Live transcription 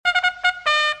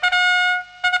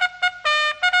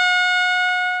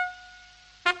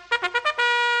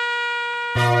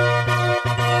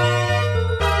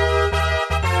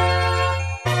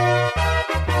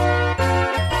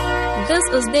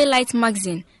was Daylight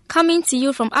Magazine, coming to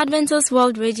you from Adventist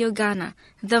World Radio Ghana,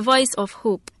 the voice of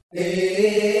hope. AWR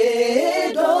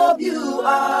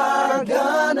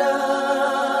Ghana,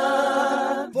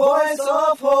 voice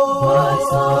of hope.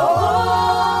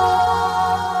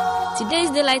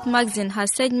 Today's Daylight Magazine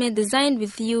has segment designed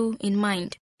with you in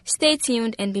mind. Stay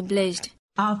tuned and be blessed.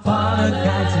 Our Father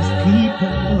guides His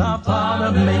people, our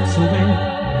Father makes a way.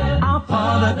 Our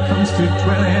Father comes to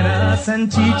dwell in us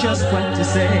and teach us what to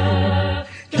say.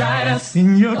 Guide us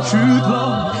in your truth,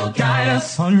 Lord. Guide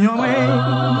us on your way.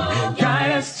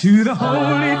 Guide us to the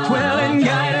holy dwelling.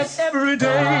 Guide us every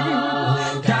day.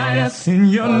 Guide us in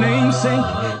your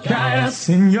namesake. Guide us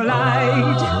in your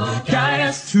light. Guide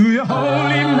us to your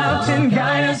holy mountain.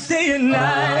 Guide us day and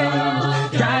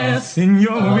night. Guide us in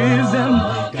your wisdom.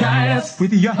 Guide us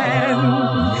with your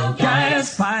hand. Guide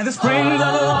us by the springs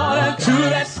of water to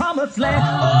that promised land.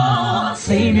 Oh, our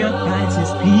Savior guides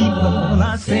His people.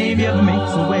 Our Savior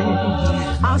makes a way.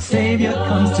 Our Savior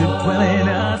comes to dwell in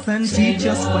us and teach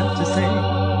us what to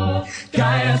say.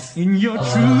 Guide us in your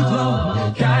truth,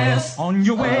 Lord. Guide us on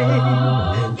your way.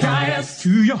 Guide us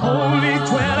to your holy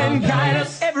dwelling. Guide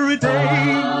us every day.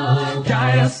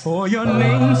 Guide us for your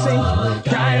name's sake.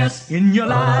 Guide us in your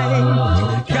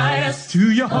light. Guide us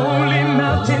to your holy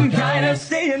mountain. Guide us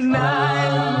day and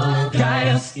night. Guide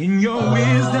us in your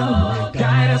wisdom.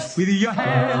 Guide us with your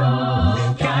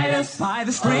hand. Guide us by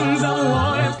the springs of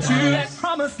water to that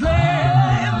promised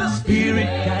land. The Spirit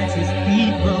guides His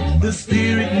people. The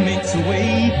Spirit makes a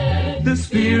way. The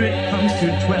Spirit comes to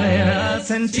dwell in us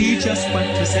and teach us what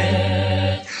to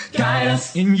say. Guide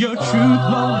us in your truth,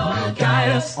 Lord.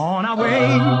 Guide us on our way.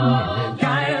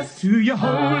 Guide us to your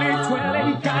holy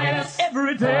dwelling. Guide us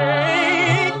every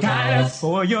day. Guide us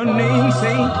for your name's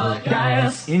sake. Guide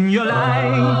us in your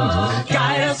light.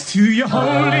 Guide us to your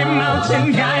holy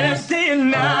mountain. Guide us day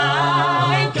and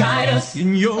night. Guide us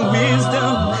in your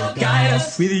wisdom. Guide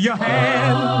us with your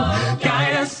hand.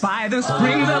 Guide us by the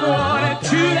springs of water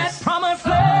to that promised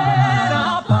land.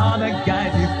 Our Father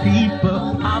guides His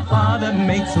people. Our Father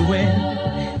makes a way.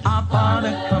 Our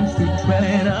Father comes to dwell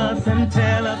in us and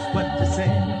tell us what to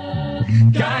say.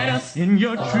 Guide us in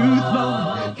your truth,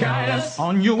 Lord. Guide us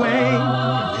on your way.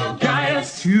 Guide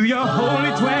us to your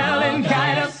holy dwelling.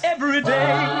 Guide us every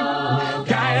day.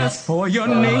 Guide us for your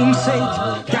name's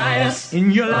sake. Guide us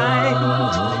in your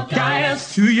light. Guide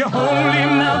us to your holy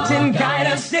mountain. Guide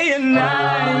us day and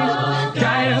night.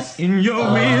 Guide us in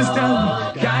your wisdom.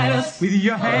 Guide us with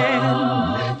your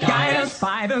hand. Guide us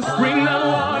by the spring of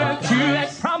water to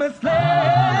that promised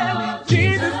land.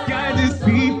 Jesus guides His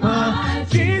people.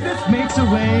 Jesus makes a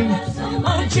way.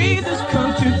 Oh, Jesus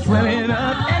comes to dwell in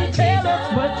us and tell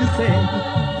us what to say.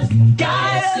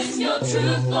 Guide us in your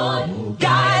truth, Lord.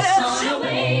 Guide us on your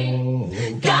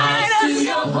way. Guide us to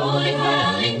your holy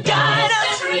dwelling. Guide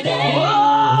us every day.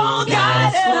 Oh,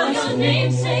 guide us for your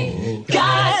name's sake.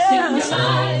 Guide us in your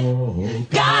life.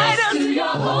 Guide us to your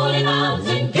holy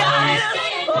mountain. Guide us.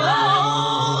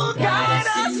 Oh, guide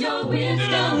us in your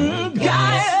wisdom.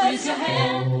 Guide us with your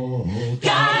hand.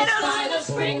 Guide us by the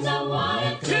springs of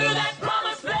water to that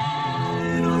promised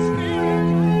land. Oh,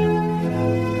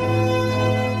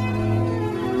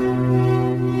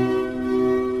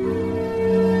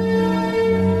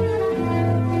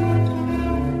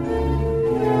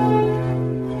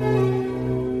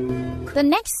 The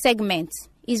next segment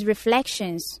is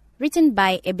Reflections, written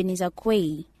by Ebenezer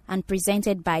Quay and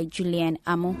presented by Julian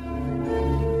Amo.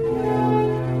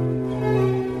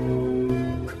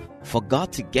 For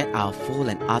God to get our full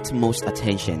and utmost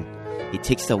attention, He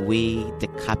takes away the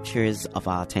captures of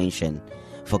our attention.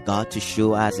 For God to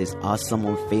show us His awesome,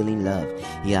 unfailing love,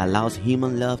 He allows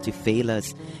human love to fail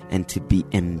us and to be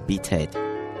embittered.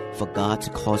 For God to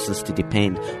cause us to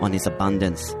depend on His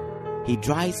abundance, He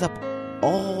dries up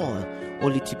all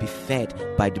only to be fed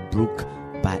by the brook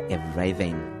by a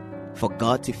raven. For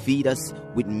God to feed us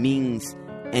with means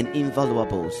and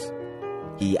invaluables,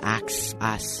 He asks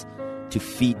us to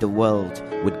feed the world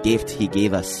with gifts He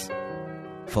gave us.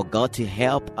 For God to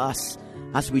help us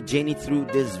as we journey through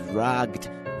this rugged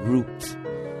route,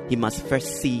 He must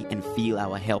first see and feel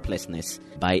our helplessness.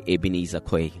 By Ebenezer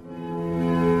Quay.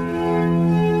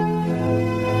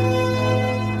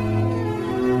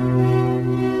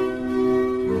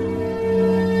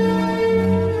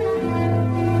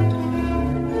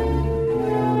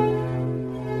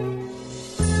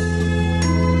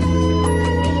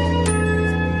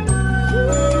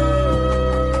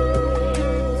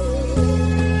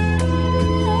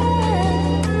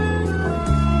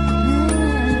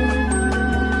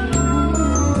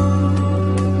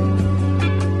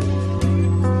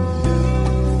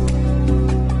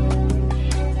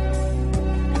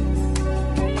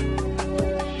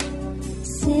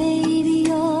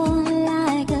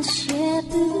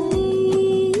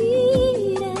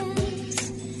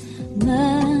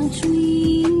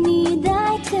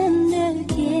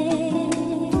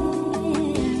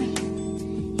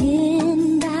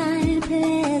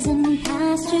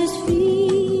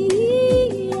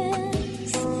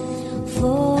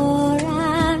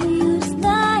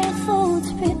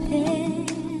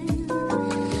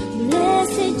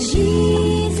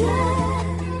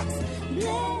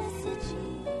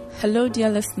 Hello, dear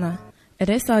listener. It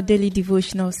is our daily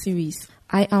devotional series.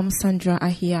 I am Sandra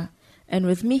Ahia, and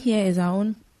with me here is our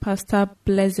own Pastor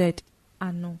Blessed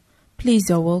Ano. Please,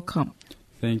 you're welcome.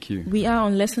 Thank you. We are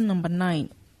on lesson number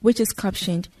 9, which is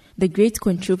captioned The Great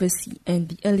Controversy and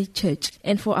the Early Church.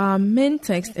 And for our main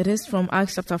text, it is from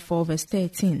Acts chapter 4, verse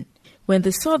 13. When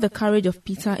they saw the courage of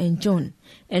Peter and John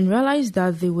and realized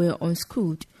that they were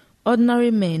unschooled,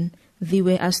 ordinary men, they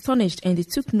were astonished, and they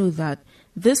took note that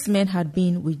this man had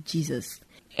been with Jesus.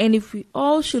 And if we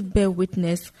all should bear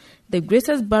witness, the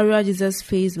greatest barrier Jesus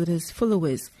faced with his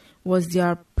followers was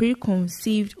their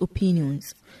preconceived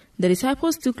opinions. The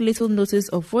disciples took little notice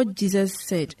of what Jesus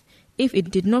said if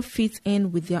it did not fit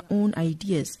in with their own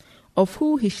ideas of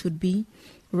who he should be.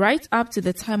 Right up to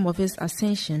the time of his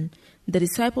ascension, the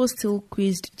disciples still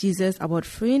quizzed Jesus about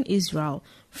freeing Israel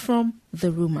from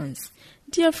the Romans.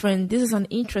 Dear friend, this is an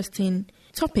interesting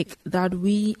topic that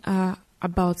we are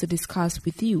about to discuss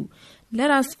with you. Let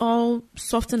us all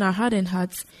soften our hardened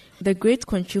hearts. The Great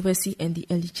Controversy and the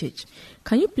Early Church.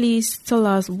 Can you please tell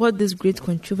us what this great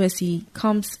controversy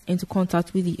comes into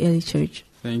contact with the early church?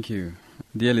 Thank you.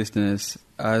 Dear listeners,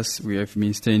 as we have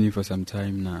been studying for some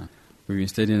time now, we've been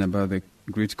studying about the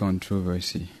great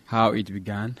controversy, how it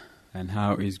began and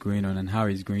how it's going on and how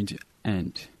it's going to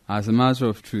end. As a matter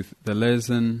of truth, the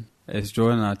lesson is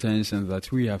drawing our attention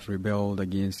that we have rebelled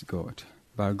against God.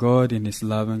 But God in his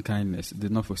love and kindness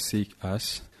did not forsake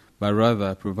us, but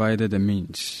rather provided a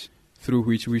means through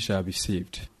which we shall be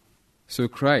saved. So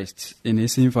Christ, in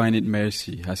his infinite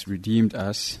mercy, has redeemed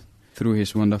us through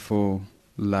his wonderful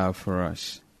love for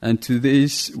us. And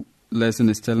today's lesson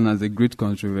is telling us the great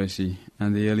controversy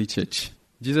and the early church.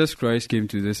 Jesus Christ came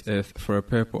to this earth for a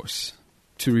purpose,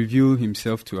 to reveal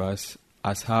himself to us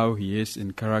as how he is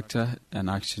in character and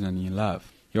action and in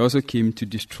love. He also came to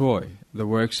destroy the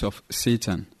works of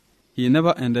Satan. He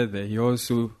never ended there. He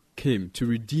also came to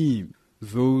redeem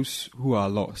those who are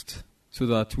lost, so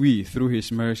that we, through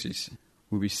his mercies,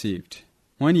 will be saved.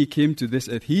 When he came to this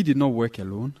earth, he did not work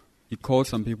alone. He called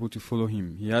some people to follow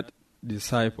him. He had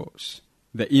disciples,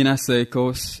 the inner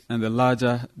circles and the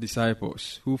larger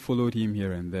disciples who followed him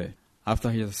here and there. After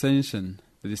his ascension,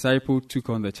 the disciple took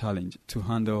on the challenge to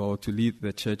handle or to lead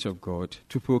the church of God,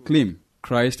 to proclaim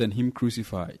Christ and him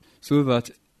crucified, so that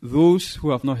those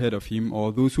who have not heard of him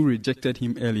or those who rejected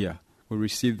him earlier will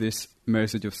receive this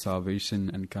message of salvation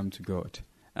and come to God.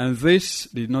 And this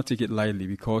did not take it lightly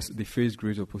because they faced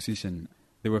great opposition.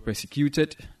 They were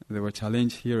persecuted, they were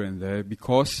challenged here and there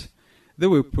because they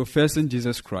were professing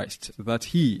Jesus Christ, that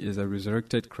he is a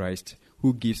resurrected Christ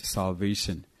who gives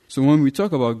salvation. So when we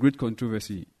talk about great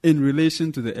controversy in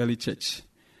relation to the early church,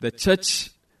 the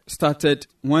church started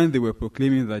when they were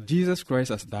proclaiming that Jesus Christ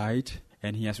has died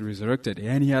and he has resurrected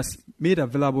and he has made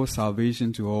available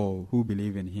salvation to all who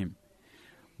believe in him.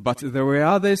 But there were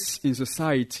others in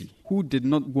society who did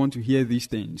not want to hear these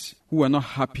things, who were not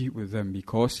happy with them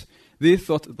because they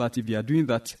thought that if they are doing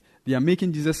that, they are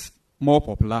making Jesus more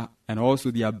popular and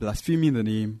also they are blaspheming the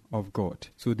name of God.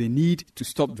 So they need to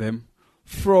stop them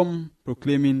from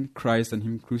proclaiming Christ and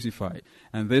him crucified.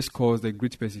 And this caused a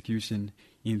great persecution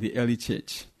in the early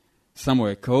church. Some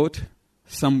were killed,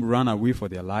 some ran away for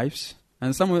their lives,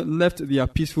 and some left their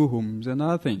peaceful homes and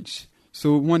other things.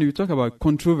 So when we talk about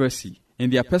controversy, in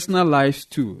their personal lives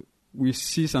too, we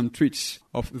see some traits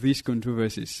of these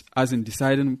controversies, as in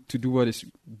deciding to do what is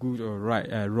good or right,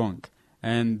 wrong,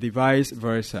 and the vice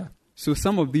versa. So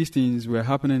some of these things were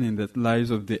happening in the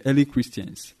lives of the early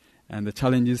Christians and the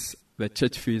challenges the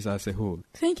church faced as a whole.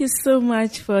 Thank you so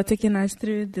much for taking us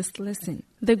through this lesson.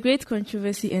 The great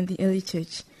controversy in the early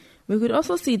church. We could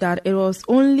also see that it was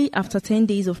only after 10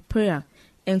 days of prayer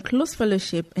and close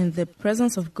fellowship in the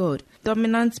presence of God,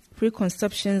 dominant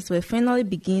preconceptions were finally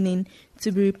beginning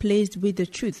to be replaced with the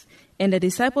truth, and the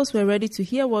disciples were ready to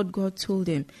hear what God told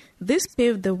them. This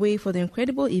paved the way for the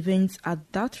incredible events at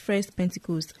that first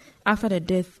Pentecost after the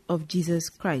death of Jesus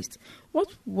Christ. What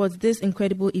was this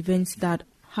incredible events that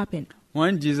happened?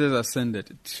 When Jesus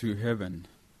ascended to heaven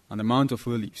on the Mount of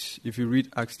Olives, if you read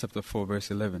Acts chapter 4,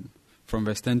 verse 11, from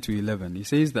verse 10 to 11, he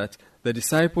says that the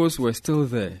disciples were still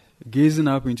there, gazing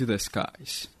up into the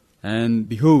skies. And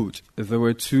behold, there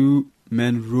were two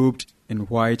men robed in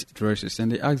white dresses.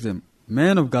 And they asked them,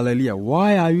 Men of Galilee,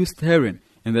 why are you staring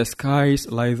in the skies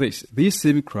like this? This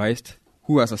same Christ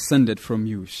who has ascended from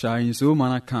you shall in so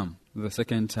manner come the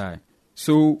second time.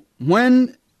 So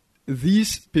when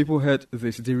these people heard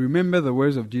this, they remember the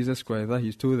words of Jesus Christ that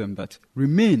he told them that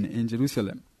remain in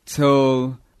Jerusalem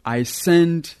till I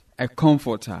send a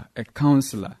comforter, a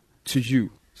counselor to you.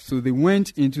 So they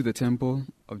went into the temple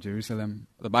of Jerusalem.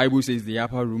 The Bible says the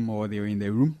upper room, or they were in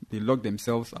the room. They locked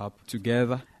themselves up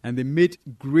together and they made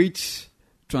great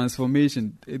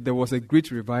transformation. There was a great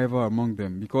revival among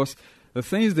them because the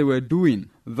things they were doing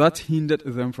that hindered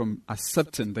them from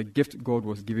accepting the gift God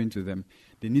was giving to them,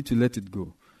 they need to let it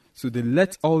go. So they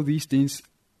let all these things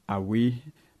away.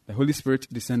 The Holy Spirit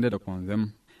descended upon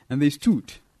them and they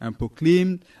stood and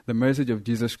proclaimed the message of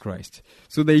Jesus Christ.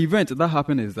 So the event that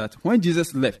happened is that when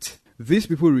Jesus left, these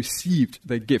people received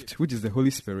the gift, which is the Holy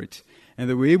Spirit, and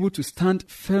they were able to stand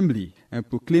firmly and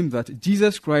proclaim that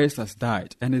Jesus Christ has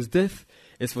died and his death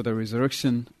is for the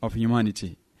resurrection of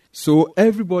humanity. So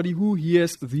everybody who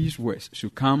hears these words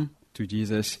should come to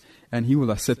Jesus and he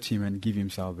will accept him and give him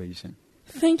salvation.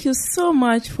 Thank you so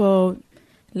much for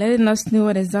letting us know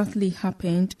what exactly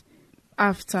happened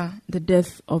after the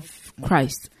death of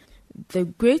Christ. The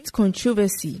great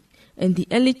controversy in the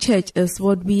early church is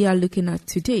what we are looking at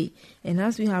today. And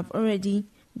as we have already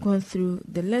gone through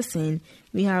the lesson,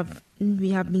 we have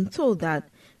been told that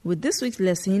with this week's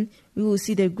lesson, we will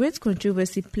see the great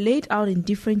controversy played out in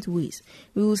different ways.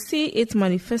 We will see it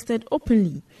manifested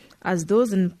openly as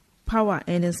those in power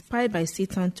and inspired by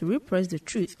Satan to repress the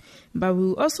truth. But we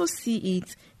will also see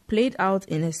it played out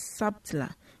in a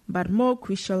subtler but more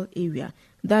crucial area,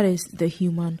 that is the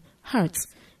human heart.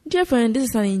 Dear friend,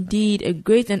 this is indeed a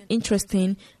great and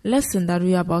interesting lesson that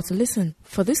we are about to listen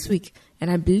for this week.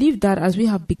 And I believe that as we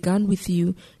have begun with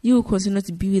you, you will continue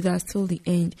to be with us till the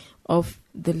end of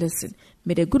the lesson.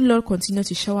 May the good Lord continue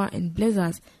to shower and bless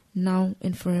us now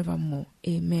and forevermore.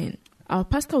 Amen. Our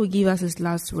pastor will give us his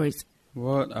last words.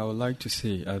 What I would like to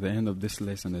say at the end of this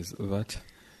lesson is that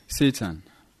Satan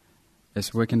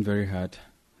is working very hard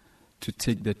to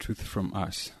take the truth from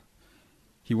us.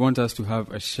 He wants us to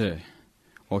have a share,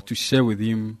 or to share with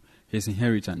him his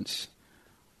inheritance,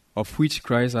 of which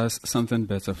Christ has something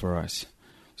better for us.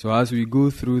 So as we go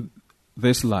through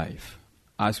this life,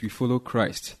 as we follow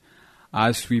Christ,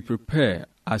 as we prepare,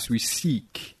 as we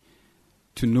seek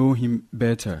to know him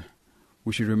better,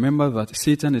 we should remember that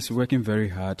Satan is working very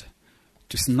hard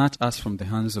to snatch us from the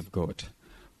hands of God.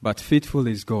 But faithful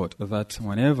is God, that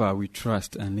whenever we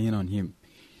trust and lean on him,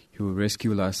 he will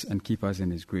rescue us and keep us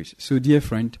in his grace. So dear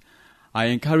friend, I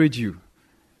encourage you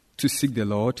to seek the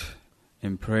Lord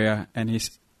in prayer and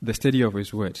the study of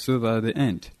his word, so that at the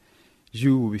end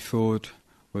you will be filled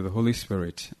with the Holy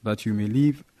Spirit, that you may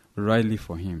live rightly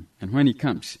for him. And when he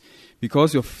comes,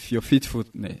 because of your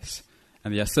faithfulness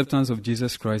and the acceptance of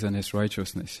Jesus Christ and his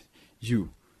righteousness, you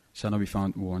shall not be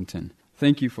found wanting.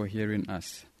 Thank you for hearing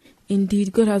us.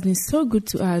 Indeed, God has been so good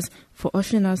to us for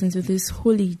ushering us into this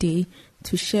holy day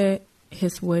to share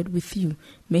his word with you.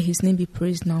 May his name be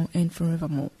praised now and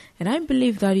forevermore. And I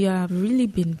believe that you have really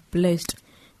been blessed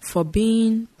for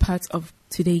being part of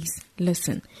today's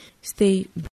lesson. Stay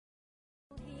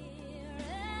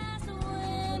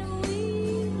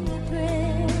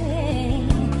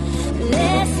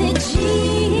Blessed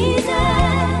Jesus,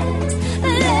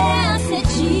 blessed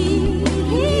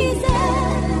Jesus,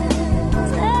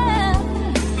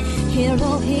 hear,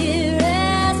 oh, hear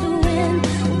us when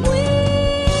we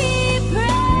pray.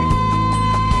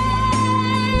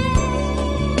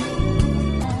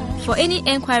 For any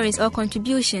enquiries or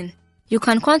contribution, you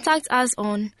can contact us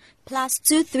on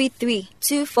 +233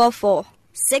 244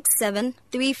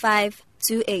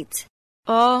 673528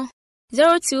 or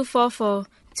 0244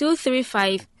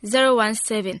 235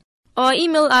 017, or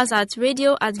email us at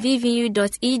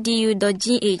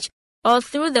radio@vvu.edu.gh, or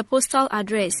through the postal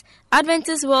address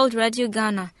Adventist World Radio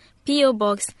Ghana, P.O.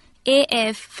 Box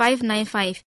AF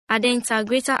 595, Adenta,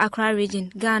 Greater Accra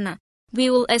Region, Ghana. We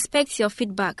will expect your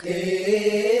feedback. AWR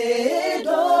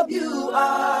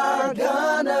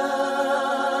Ghana,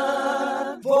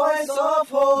 Voice of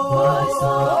Hope. Voice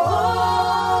of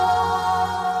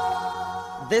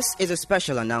Hope. This is a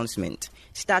special announcement.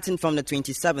 Starting from the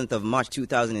 27th of March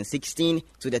 2016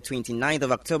 to the 29th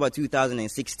of October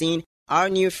 2016, our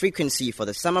new frequency for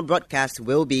the summer broadcast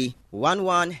will be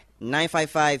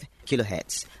 11955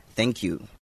 kilohertz. Thank you.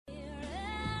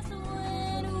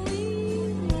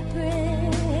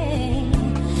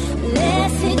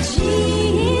 Blessed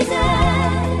Jesus,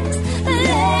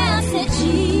 blessed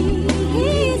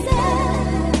Jesus,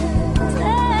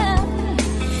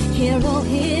 hear, oh,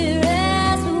 hear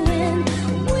us when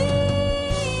we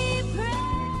pray.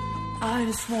 I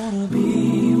just wanna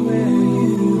be where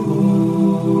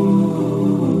you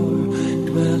are,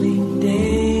 dwelling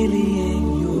daily in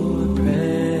your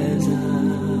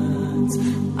presence.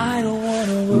 I don't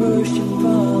wanna worship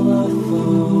from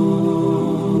afar.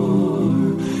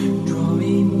 Draw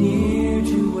me near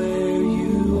to where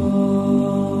you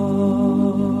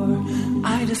are.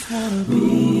 I just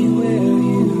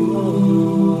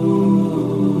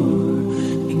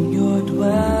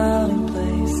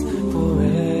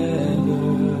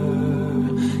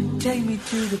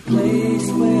the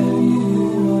place where you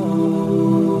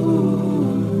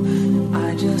are.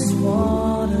 I just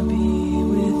wanna be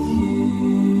with you.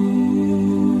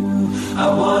 I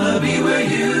wanna be where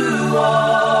you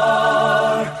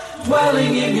are,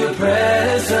 dwelling in your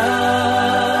presence,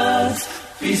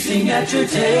 feasting at your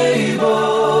table,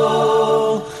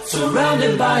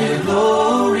 surrounded by your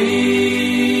glory.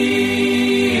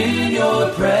 In your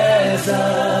presence,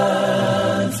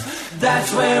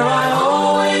 that's where I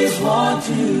always want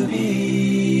to be.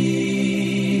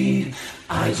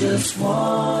 I just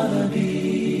wanna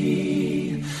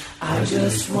be, I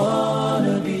just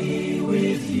wanna be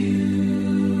with you.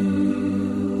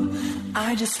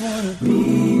 I just wanna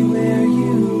be where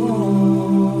you are,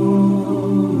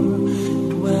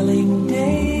 dwelling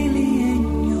daily in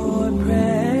your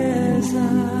presence.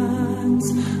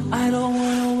 I don't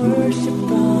wanna worship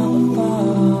from afar.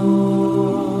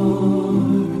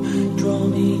 Draw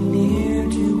me near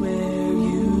to where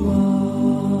you are.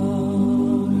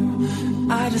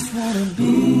 I just wanna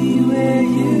be where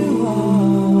you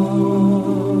are,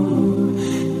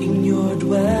 in your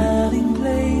dwelling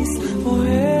place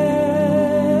forever.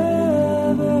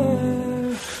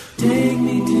 Take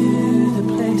me to the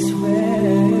place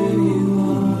where you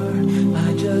are. I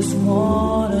just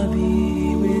wanna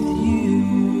be with you.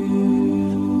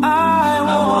 I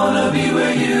wanna be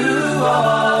where you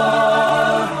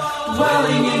are,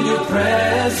 dwelling in your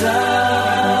presence,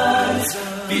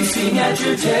 feasting at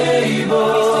your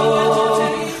table,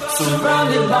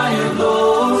 surrounded by your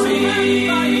glory.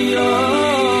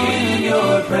 In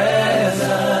your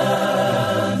presence,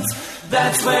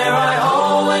 that's where I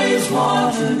always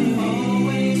want to be.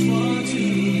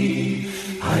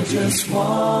 I just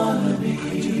wanna be,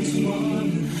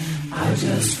 I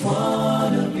just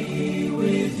wanna be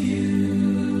with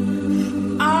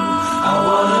you. I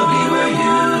wanna be where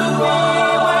you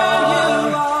are,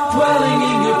 dwelling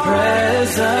in your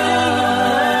presence,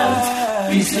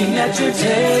 feasting at your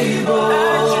table,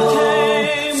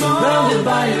 surrounded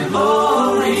by your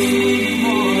glory.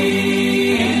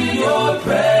 In your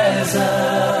presence,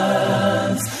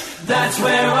 that's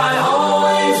where I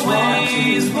always want to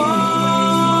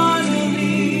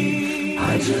be.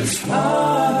 I just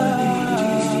wanna be,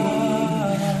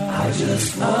 I just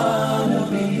wanna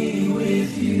be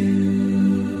with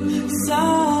you. So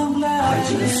glad I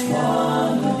just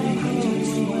wanna be,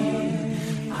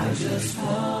 I just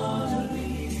wanna be.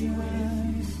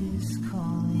 Is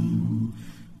calling,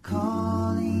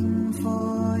 calling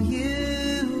for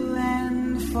you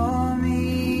and for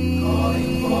me.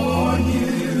 Calling for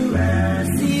you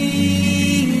and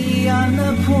See on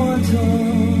the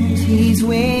portals, he's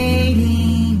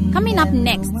waiting. Coming up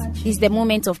next is the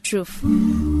moment of truth.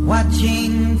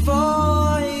 Watching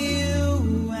for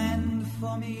you and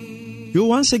for me. You're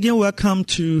once again welcome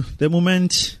to the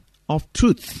moment of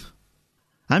truth.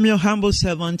 I'm your humble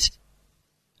servant,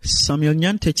 Samuel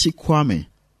Nyantechi Kwame.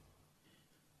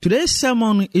 Today's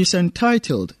sermon is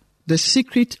entitled, The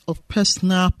Secret of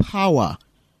Personal Power.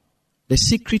 The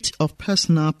Secret of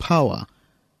Personal Power.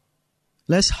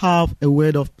 Let's have a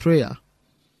word of prayer.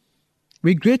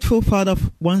 We're grateful, Father,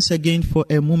 once again for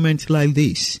a moment like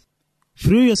this.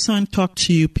 Through your Son, talk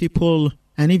to you people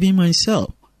and even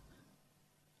myself.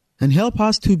 And help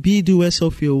us to be doers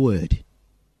of your word.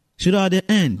 So that at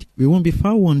the end, we won't be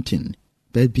found wanting,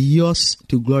 but be yours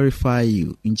to glorify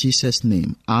you. In Jesus'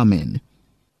 name, amen.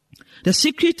 The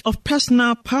secret of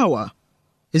personal power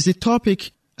is the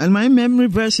topic, and my memory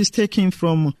verse is taken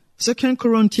from 2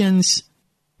 Corinthians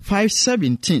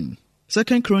 5:17.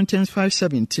 2 Corinthians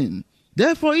 5:17.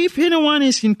 Therefore, if anyone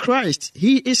is in Christ,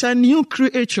 he is a new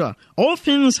creature. All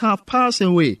things have passed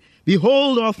away.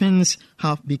 Behold, all things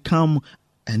have become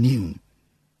anew.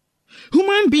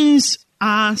 Human beings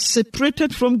are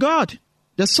separated from God,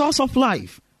 the source of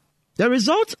life. The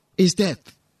result is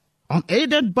death.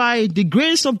 Unaided by the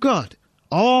grace of God,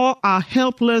 all are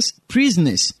helpless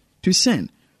prisoners to sin.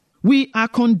 We are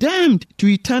condemned to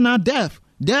eternal death,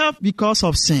 death because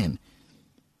of sin.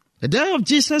 The death of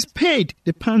Jesus paid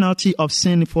the penalty of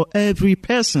sin for every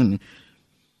person.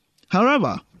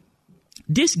 However,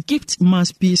 this gift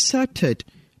must be accepted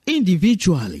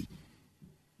individually.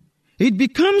 It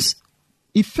becomes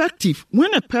effective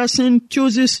when a person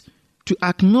chooses to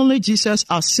acknowledge Jesus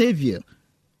as Savior.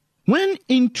 When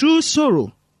in true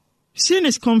sorrow, sin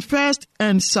is confessed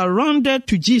and surrendered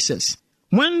to Jesus.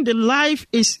 When the life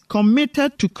is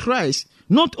committed to Christ,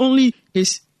 not only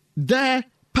is there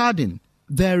pardon,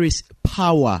 there is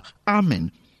power.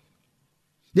 Amen.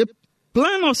 The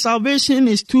plan of salvation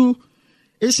is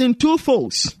in two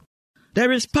folds.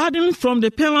 There is pardon from the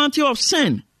penalty of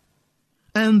sin,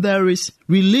 and there is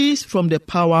release from the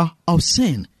power of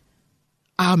sin.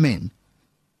 Amen.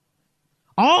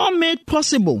 All made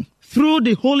possible through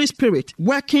the Holy Spirit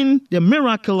working the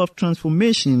miracle of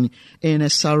transformation in a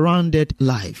surrounded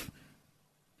life.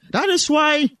 That is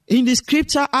why in the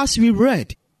scripture, as we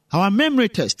read, our memory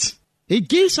test, it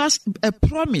gives us a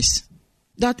promise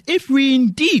that if we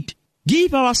indeed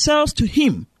give ourselves to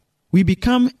Him, we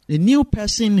become a new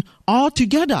person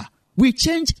altogether. We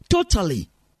change totally,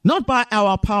 not by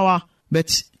our power,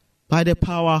 but by the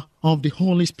power of the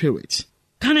Holy Spirit.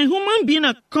 Can a human being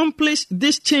accomplish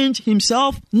this change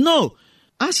himself? No.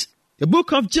 As the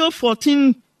book of Job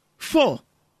 14:4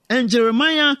 and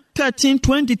Jeremiah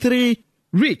 13:23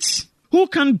 reads, who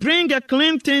can bring a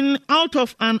clean thing out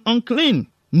of an unclean?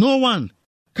 No one.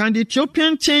 Can the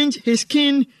Ethiopian change his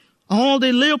skin, or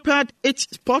the leopard its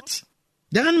spots?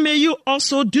 Then may you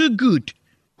also do good,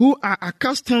 who are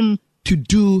accustomed to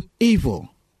do evil.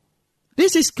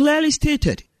 This is clearly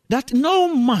stated that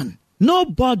no man,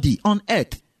 nobody on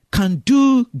earth can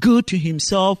do good to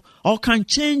himself or can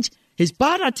change his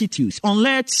bad attitudes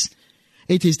unless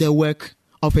it is the work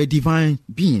of a divine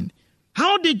being.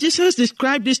 How did Jesus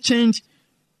describe this change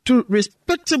to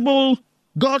respectable,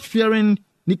 God-fearing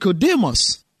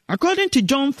Nicodemus? According to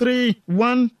John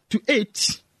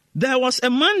 3:1-8, there was a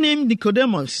man named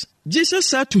Nicodemus. Jesus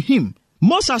said to him,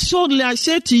 most assuredly I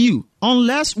say to you,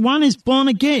 unless one is born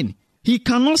again, he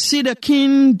cannot see the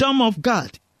kingdom of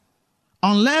God.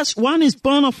 Unless one is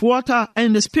born of water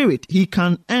and the Spirit, he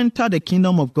can enter the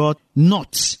kingdom of God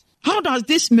not. How does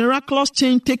this miraculous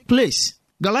change take place?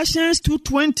 Galatians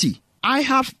 2:20. I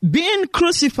have been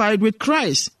crucified with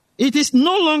Christ. It is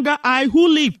no longer I who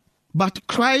live, but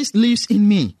Christ lives in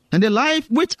me. And the life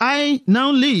which I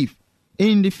now live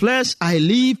in the flesh, I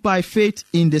live by faith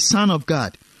in the Son of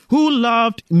God, who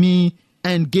loved me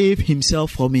and gave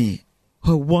himself for me.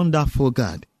 A wonderful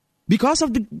God. Because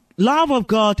of the love of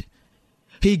God,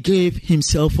 he gave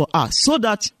himself for us so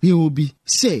that we will be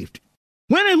saved.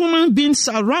 When a human being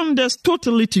surrenders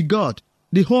totally to God,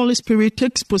 the Holy Spirit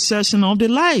takes possession of the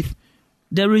life.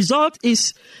 The result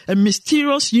is a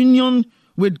mysterious union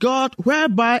with God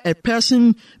whereby a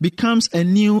person becomes a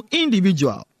new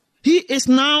individual. He is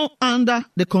now under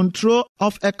the control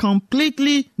of a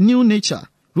completely new nature.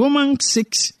 Romans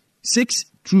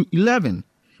 6:6-11.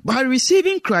 By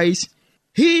receiving Christ,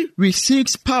 he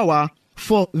receives power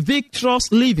for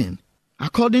victorious living,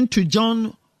 according to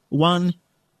John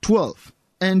 1:12.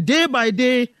 And day by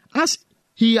day, as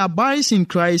he abides in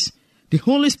Christ, the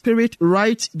Holy Spirit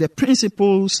writes the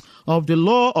principles of the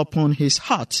law upon his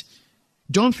heart.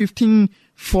 John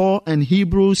 15:4 and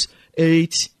Hebrews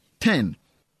 8:10.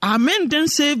 Are men then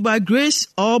saved by grace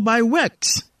or by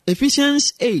works?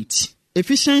 Ephesians 8.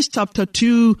 Ephesians chapter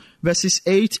 2 verses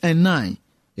 8 and 9.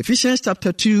 Ephesians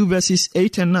chapter 2 verses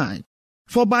 8 and 9.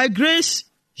 For by grace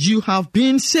you have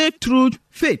been saved through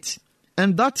faith,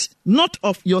 and that not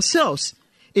of yourselves.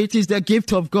 It is the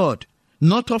gift of God,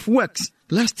 not of works,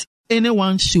 lest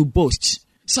anyone should boast.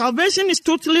 Salvation is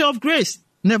totally of grace,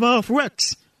 never of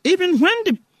works. Even when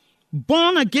the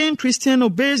born-again Christian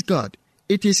obeys God,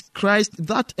 it is Christ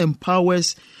that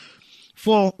empowers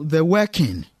for the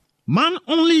working. Man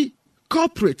only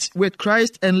cooperates with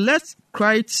Christ and lets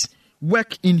Christ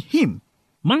work in him.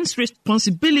 Man's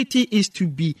responsibility is to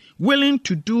be willing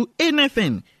to do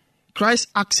anything Christ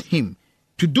asks him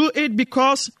to do it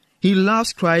because he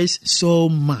loves Christ so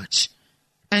much.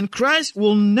 And Christ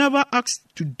will never ask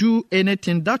to do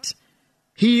anything that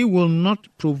he will not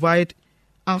provide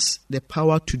us the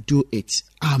power to do it.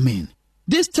 Amen.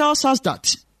 This tells us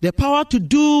that the power to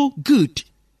do good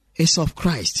is of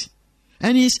Christ,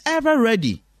 and he is ever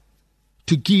ready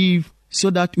to give so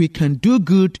that we can do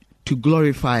good to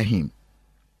glorify him.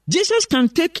 Jesus can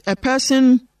take a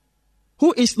person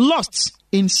who is lost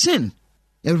in sin,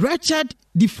 a wretched,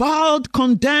 defiled,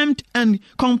 condemned, and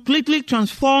completely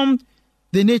transformed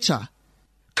the nature.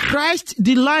 Christ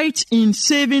delights in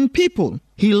saving people.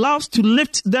 He loves to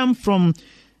lift them from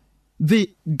the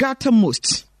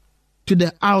guttermost to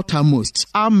the outermost.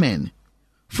 Amen.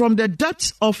 From the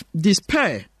depths of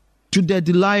despair to the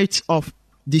delight of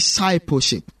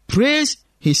discipleship. Praise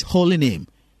his holy name,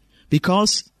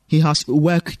 because he has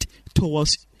worked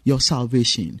towards your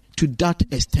salvation to that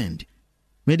extent.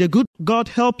 May the good God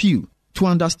help you to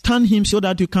understand him so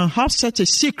that you can have such a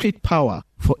secret power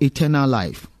for eternal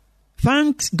life.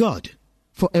 Thanks God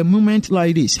for a moment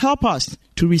like this. Help us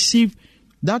to receive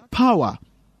that power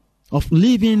of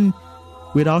living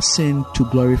without sin to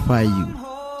glorify you.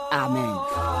 Amen.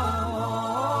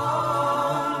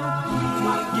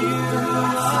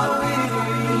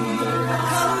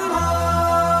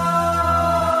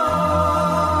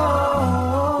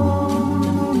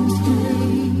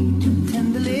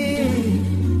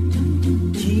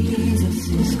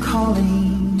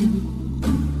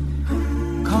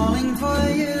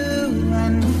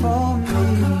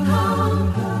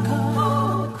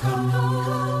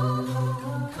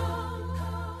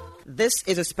 This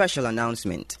is a special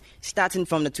announcement. Starting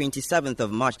from the 27th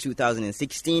of March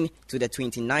 2016 to the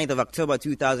 29th of October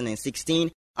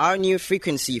 2016, our new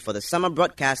frequency for the summer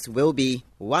broadcast will be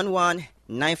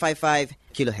 11955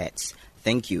 kilohertz.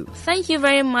 Thank you. Thank you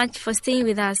very much for staying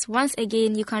with us. Once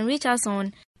again, you can reach us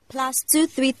on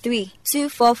 +233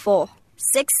 244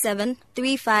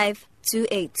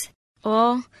 673528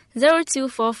 or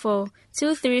 0244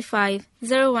 235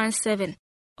 017,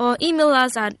 or email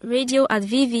us at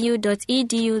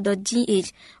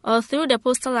radio@vvu.edu.gh, or through the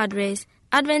postal address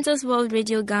Adventist World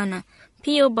Radio Ghana,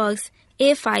 P.O. Box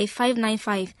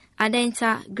A5595,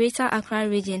 Adenta, Greater Accra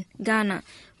Region, Ghana.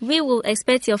 We will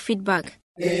expect your feedback.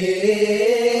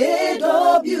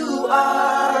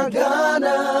 AWR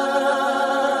Ghana,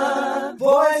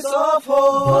 Voice of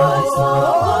Hope.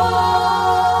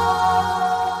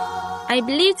 I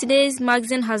believe today's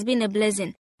magazine has been a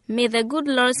blessing. May the good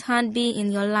Lord's hand be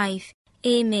in your life.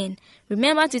 Amen.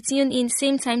 Remember to tune in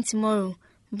same time tomorrow.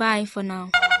 Bye for now.